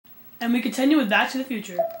And we continue with Back to the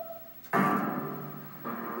Future. I'm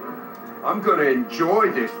gonna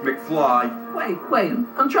enjoy this, McFly. Wait,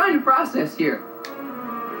 I'm trying to process here.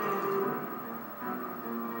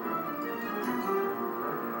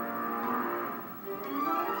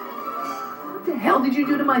 What the hell did you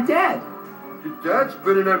do to my dad? Your dad's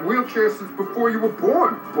been in that wheelchair since before you were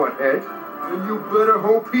born, butthead. And you better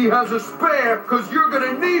hope he has a spare, because you're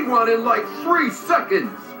gonna need one in like 3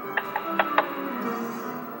 seconds.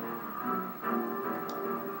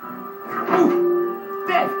 Ooh,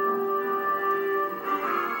 Death!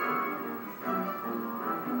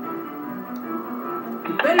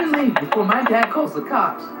 You better leave before my dad calls the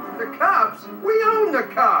cops. The cops? We own the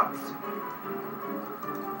cops!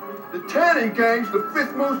 The Tannen Gang's the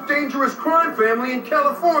 5th most dangerous crime family in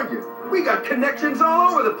California. We got connections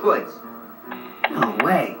all over the place. No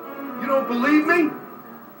way. You don't believe me?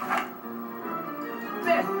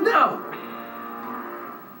 Death, no!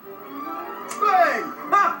 Bang!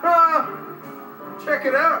 Ha ha! Check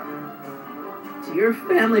it out. To your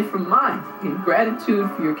family from mine, in gratitude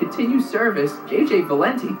for your continued service, J.J.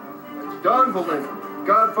 Valenti. That's Don Valenti,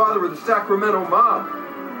 godfather of the Sacramento Mob.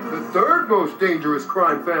 The 3rd most dangerous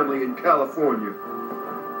crime family in California.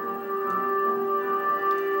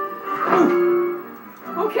 Ooh.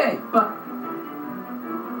 Okay, but...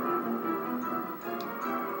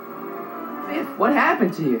 Biff, what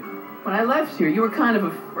happened to you? When I left here, you were kind of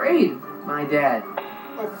afraid of my dad.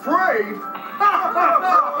 Afraid?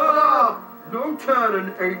 No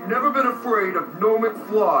Tannen ain't never been afraid of no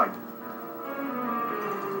McFly.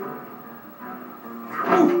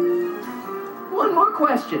 One more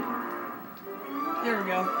question. There we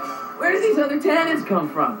go. Where do these other Tannens come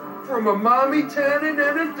from? From a mommy Tannen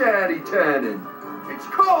and a daddy Tannen. It's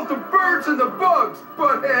called the birds and the bugs,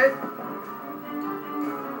 butthead.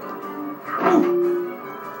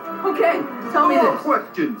 Okay, tell me More this.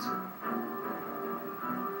 questions.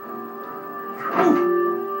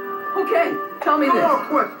 Okay, tell me More this.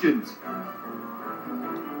 questions.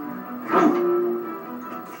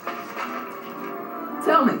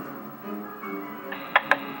 Tell me.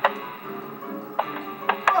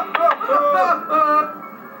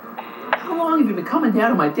 How long have you been coming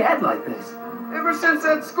down on my dad like this? Ever since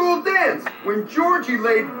that school dance, when Georgie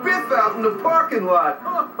laid Biff out in the parking lot.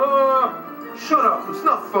 Shut up, it's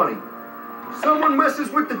not funny. Someone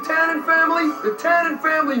messes with the Tannen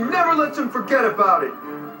family never lets him forget about it.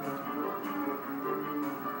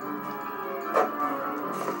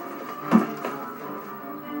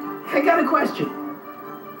 I got a question.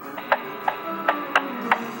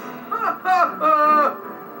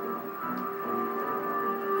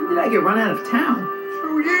 When did I get run out of town?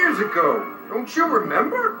 2 years ago. Don't you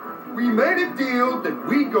remember? We made a deal that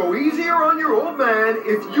we'd go easier on your old man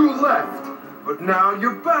if you left. But now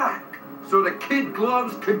you're back, so the kid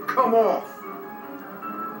gloves can come off.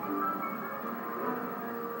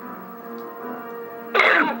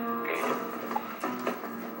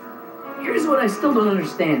 Here's what I still don't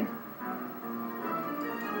understand.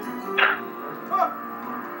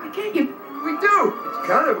 I can't get... We do. It's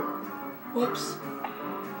kind of... Whoops.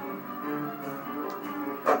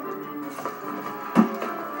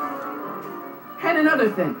 And another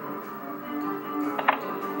thing.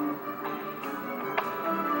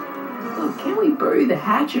 Look, can't we bury the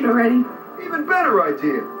hatchet already? Even better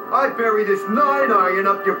idea. I bury this 9-iron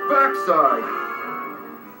up your backside.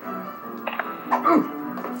 Ooh.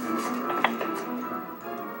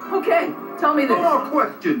 Okay, tell me this. No more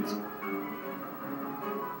questions.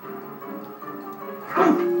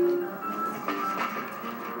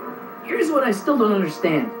 Here's what I still don't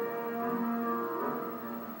understand.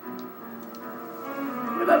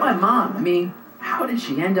 What about my mom? I mean, how did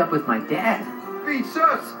she end up with my dad? Beats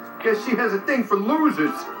us. Guess she has a thing for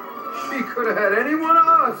losers. She could have had any one of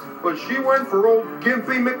us, but she went for old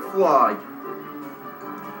Gimpy McFly.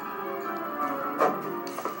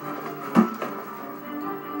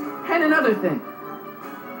 And another thing.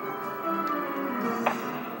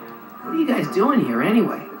 What are you guys doing here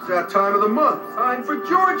anyway? It's that time of the month. Time for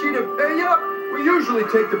Georgie to pay up. We usually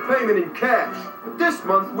take the payment in cash, but this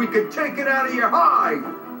month we could take it out of your hide.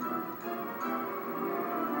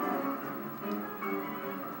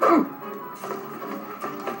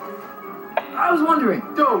 I was wondering.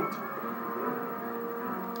 Don't.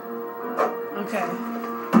 Okay.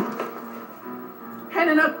 And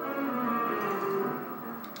another...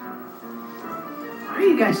 Why are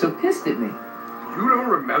you guys so pissed at me? You don't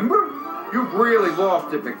remember? You've really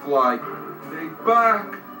lost it, McFly. They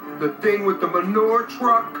back. The thing with the manure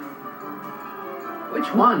truck.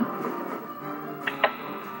 Which one?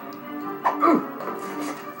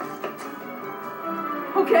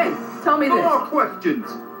 Okay, tell me No this. more questions.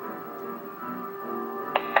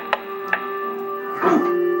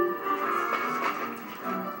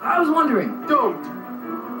 I was wondering. Don't.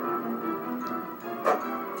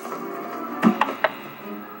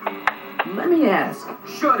 Let me ask.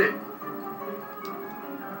 Shut it.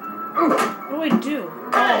 What do I do?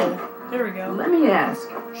 Oh, there we go. Let me ask.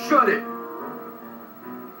 Shut it.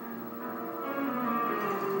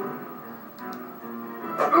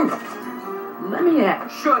 Let me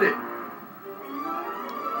ask. Shut it.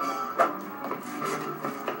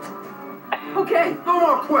 Okay. No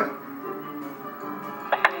more questions.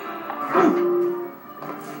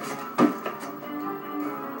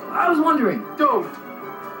 I was wondering. Don't.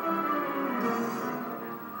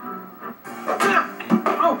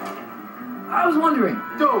 Oh, I was wondering.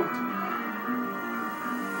 don't.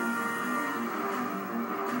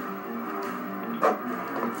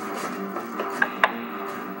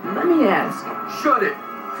 Let me ask. Shut it.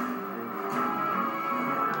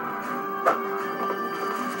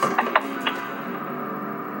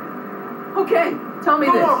 Okay. Tell me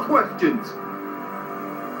No this. more questions.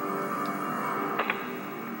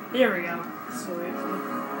 There we go. Sweet.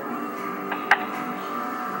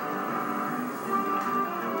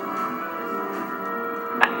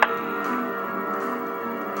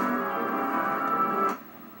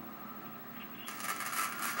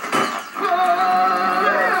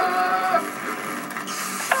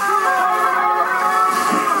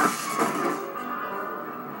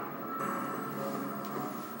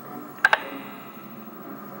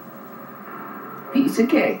 Piece of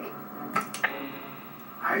cake.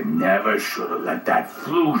 I never should have let that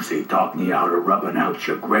floozy talk me out of rubbing out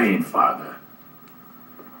your grain, Father.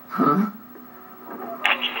 Huh?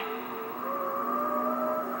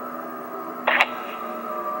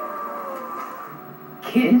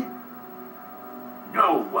 Kid?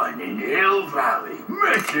 No one in Hill Valley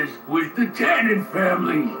messes with the Tannen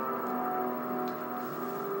family.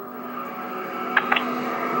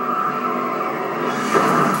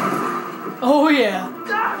 Oh yeah.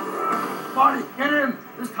 Marty, get in!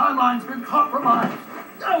 This timeline's been compromised.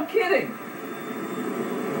 No kidding.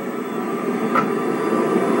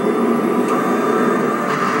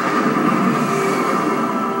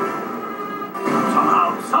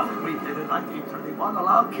 Somehow, something we did in 1931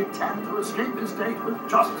 allowed Kid Tannen to escape his date with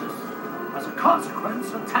justice. As a consequence,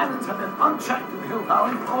 the Tannens have been unchecked in Hill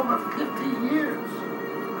Valley for over 50 years.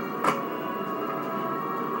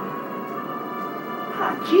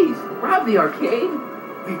 Ah, jeez. Rob the arcade?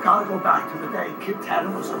 We gotta go back to the day Kid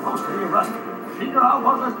Tannen was supposed to be arrested. Figure out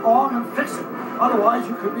what went wrong and fix it. Otherwise,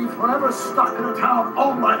 you could be forever stuck in a town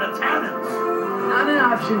owned by the Tannens. Not an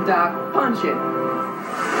option, Doc. Punch it.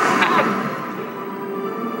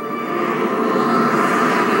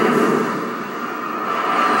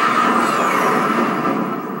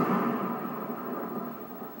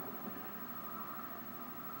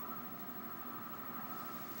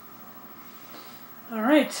 All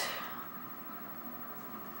right.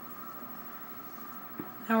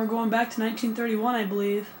 Now we're going back to 1931, I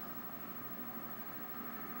believe.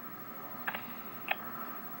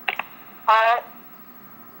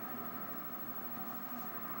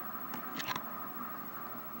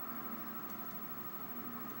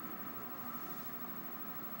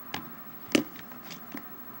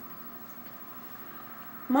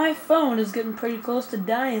 My phone is getting pretty close to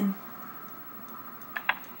dying.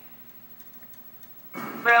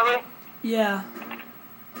 Really? Yeah.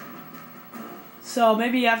 So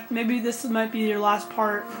maybe this might be your last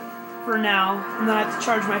part for now, and then I have to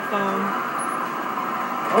charge my phone.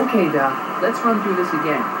 Okay, Doc. Let's run through this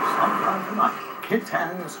again. Sometime tonight, Kid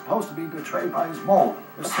Tannen is supposed to be betrayed by his mole,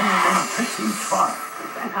 the singer named Pixie Tribe.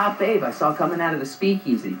 That hot babe I saw coming out of the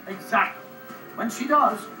speakeasy. Exactly. When she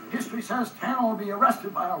does, history says Tannen will be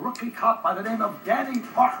arrested by a rookie cop by the name of Danny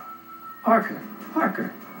Parker.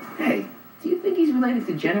 Parker. Hey, do you think he's related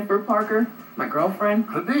to Jennifer Parker, my girlfriend?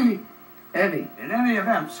 Could be. Evie. In any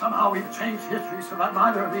event, somehow we've changed history so that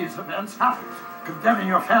neither of these events happens, condemning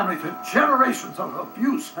your family to generations of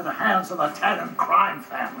abuse at the hands of the Tannen crime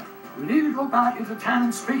family. We need to go back into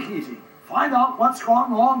Tannen's speakeasy, find out what's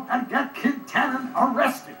gone wrong, and get Kid Tannen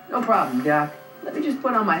arrested. No problem, Doc. Let me just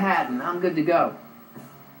put on my hat and I'm good to go.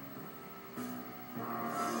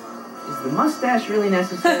 Is the mustache really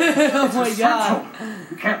necessary? Oh It's my essential. god.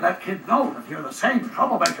 You can't let Kid know that you're the same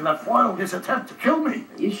troublemaker that foiled his attempt to kill me.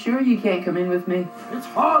 You sure you can't come in with me? It's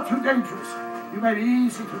far too dangerous. You may be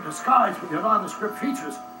easy to disguise with your nondescript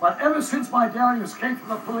features, but ever since my daring escape from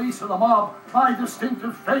the police and the mob, my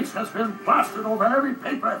distinctive face has been plastered over every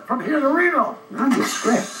paper from here to Reno.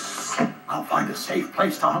 Nondescript. I'll find a safe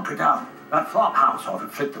place to hunker down. That flop house ought to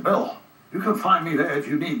fit the bill. You can find me there if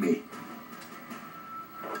you need me.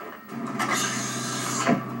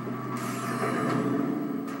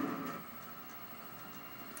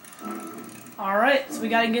 we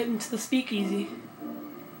gotta get into the speakeasy.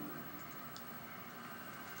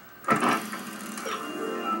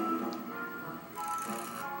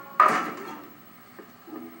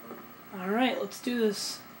 Alright, let's do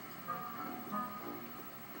this.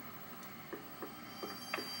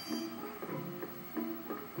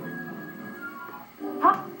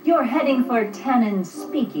 You're heading for Tannen's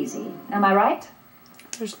Speakeasy, am I right?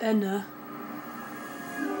 There's Edna.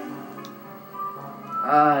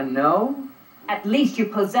 No. At least you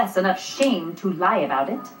possess enough shame to lie about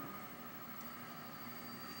it.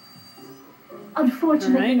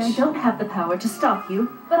 Unfortunately, Right. I don't have the power to stop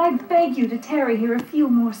you, but I beg you to tarry here a few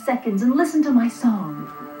more seconds and listen to my song.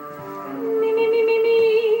 Me, me, me, me,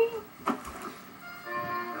 me.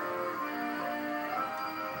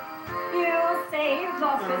 You say you've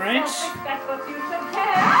lost your Alright. self-respect, but you should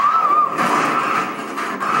care.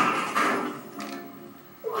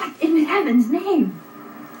 What in heaven's name?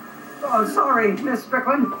 Oh, sorry, Miss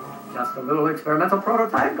Strickland. Just a little experimental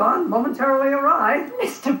prototype gone momentarily awry.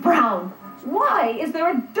 Mr. Brown, why is there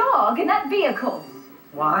a dog in that vehicle?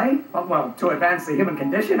 Why? Well, to advance the human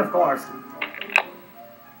condition, of course.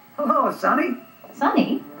 Hello, Sonny.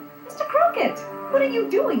 Sonny? Mr. Crockett, what are you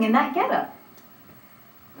doing in that getup?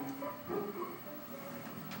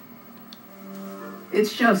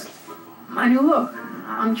 It's just my new look.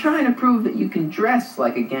 I'm trying to prove that you can dress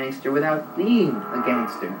like a gangster without being a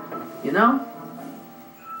gangster. You know?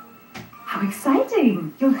 How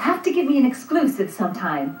exciting! You'll have to give me an exclusive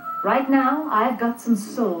sometime. Right now, I've got some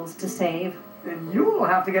souls to save. And you'll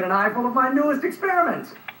have to get an eyeful of my newest experiment.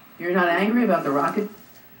 You're not angry about the rocket?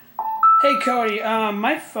 Hey Cody,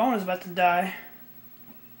 my phone is about to die.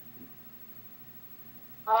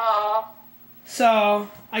 So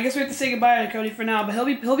I guess we have to say goodbye to Cody for now, but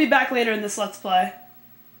he'll be back later in this Let's Play.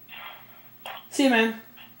 See you, man.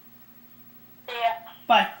 Yeah.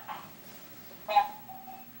 Bye.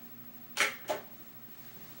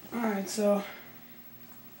 Alright, so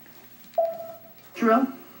Drill?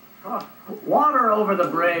 Oh, water over the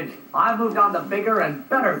bridge. I've moved on to bigger and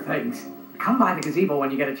better things. Come by the gazebo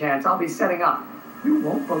when you get a chance. I'll be setting up. You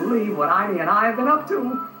won't believe what Ivy and I have been up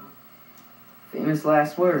to. Famous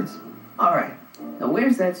last words. Alright, now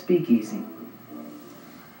where's that speakeasy?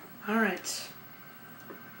 alright. So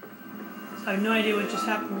I have no idea what just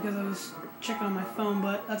happened because I was checking on my phone,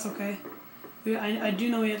 but that's okay. I do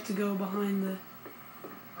know we have to go behind the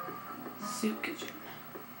soup kitchen.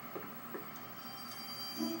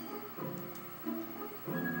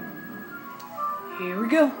 Here we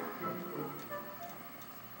go.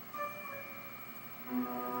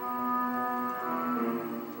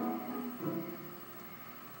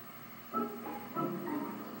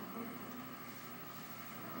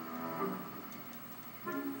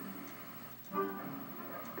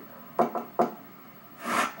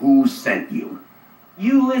 Who sent you?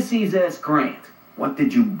 Ulysses S. Grant. What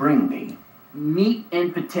did you bring me? Meat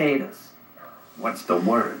and potatoes. What's the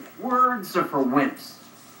word? Words are for wimps.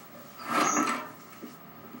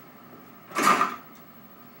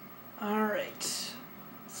 Alright.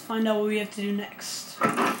 Let's find out what we have to do next.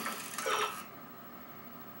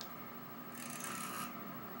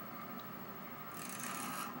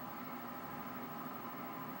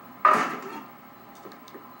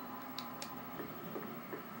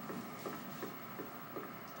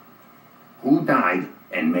 Who died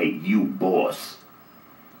and made you boss?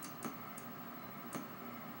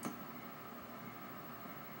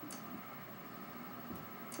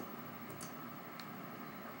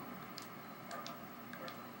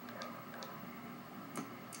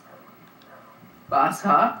 Boss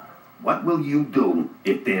Hop? What will you do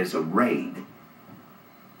if there's a raid?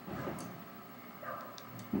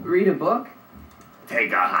 Read a book?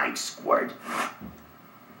 Take a hike, Squirt.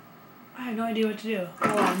 I have no idea what to do.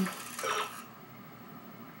 Hold on.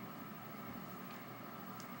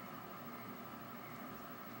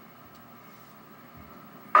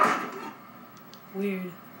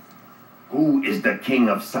 Weird. Who is the king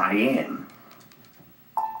of Siam?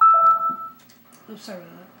 I'm sorry about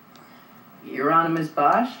that. Hieronymus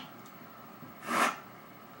Bosch?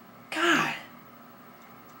 God!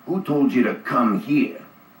 Who told you to come here?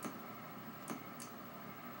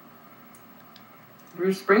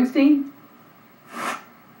 Bruce Springsteen?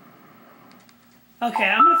 Okay,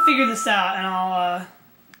 I'm gonna figure this out and I'll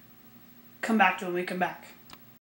come back to it when we come back.